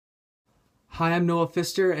Hi, I'm Noah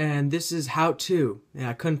Pfister, and this is How To. And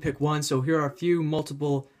I couldn't pick one, so here are a few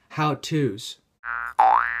multiple How To's.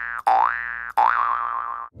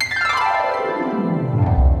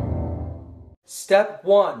 Step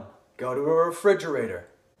 1. Go to a refrigerator.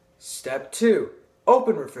 Step 2.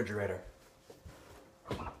 Open refrigerator.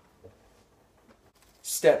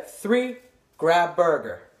 Step 3. Grab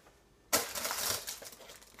burger.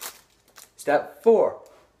 Step 4.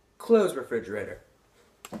 Close refrigerator.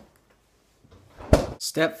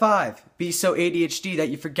 Step 5. Be so ADHD that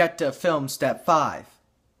you forget to film step 5.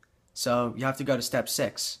 So you have to go to step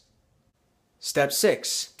 6. Step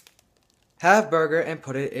 6. Have burger and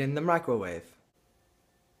put it in the microwave.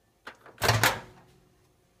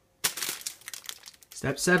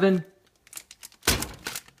 Step 7.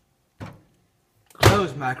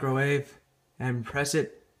 Close microwave and press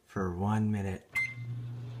it for 1 minute.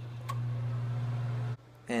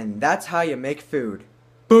 And that's how you make food.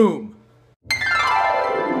 Boom!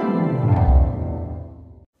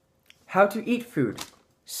 How to eat food.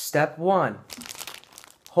 Step 1.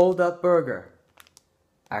 Hold up burger.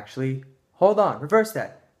 Actually, hold on, reverse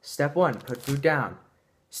that. Step 1, put food down.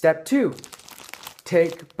 Step 2,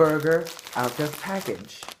 take burger out of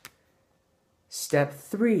package. Step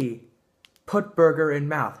 3, put burger in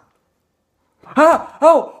mouth. Ah!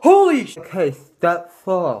 Oh! Holy sh! Okay, step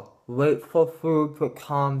 4, wait for food to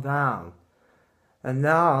calm down. And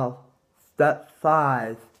now, step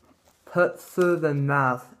 5, put food in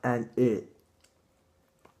mouth and eat.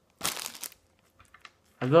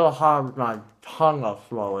 A little hard with my tongue up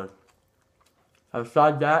swollen.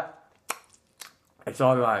 Aside that, it's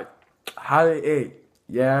alright. How to eat?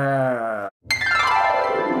 Yeah!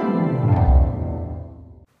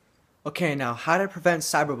 Okay, now how to prevent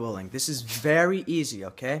cyberbullying. This is very easy,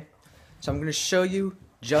 okay? So I'm going to show you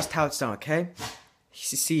just how it's done, okay?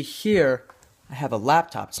 You see here, I have a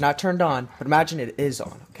laptop. It's not turned on, but imagine it is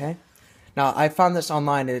on, okay? Now, I found this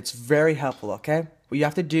online and it's very helpful, okay? What you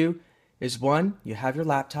have to do is 1, you have your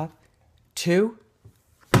laptop. 2,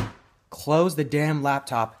 close the damn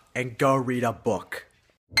laptop and go read a book.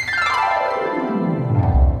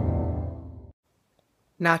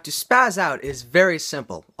 Now, to spaz out is very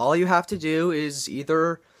simple. All you have to do is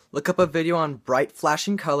either look up a video on bright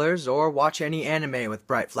flashing colors or watch any anime with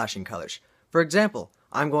bright flashing colors. For example,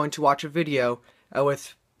 I'm going to watch a video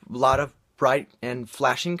with a lot of bright and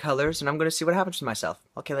flashing colors, and I'm going to see what happens to myself.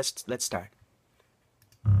 Okay, let's start.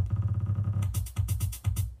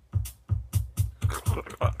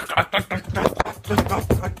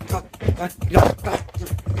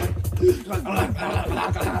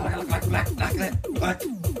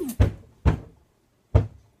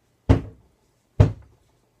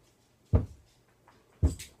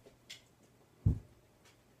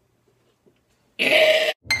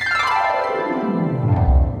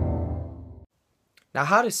 Now,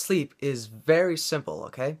 how to sleep is very simple,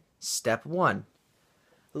 okay? Step 1.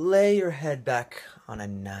 Lay your head back on a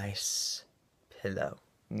nice pillow.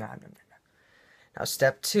 No. Now,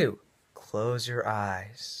 step 2. Close your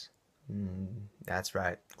eyes. That's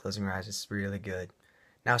right. Closing your eyes is really good.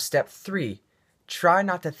 Now, step 3. Try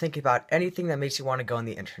not to think about anything that makes you want to go on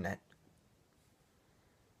the internet.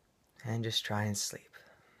 And just try and sleep.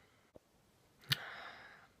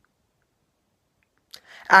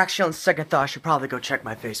 Actually, on second thought, I should probably go check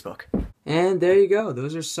my Facebook. And there you go.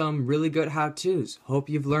 Those are some really good how-tos. Hope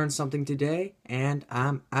you've learned something today, and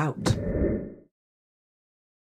I'm out.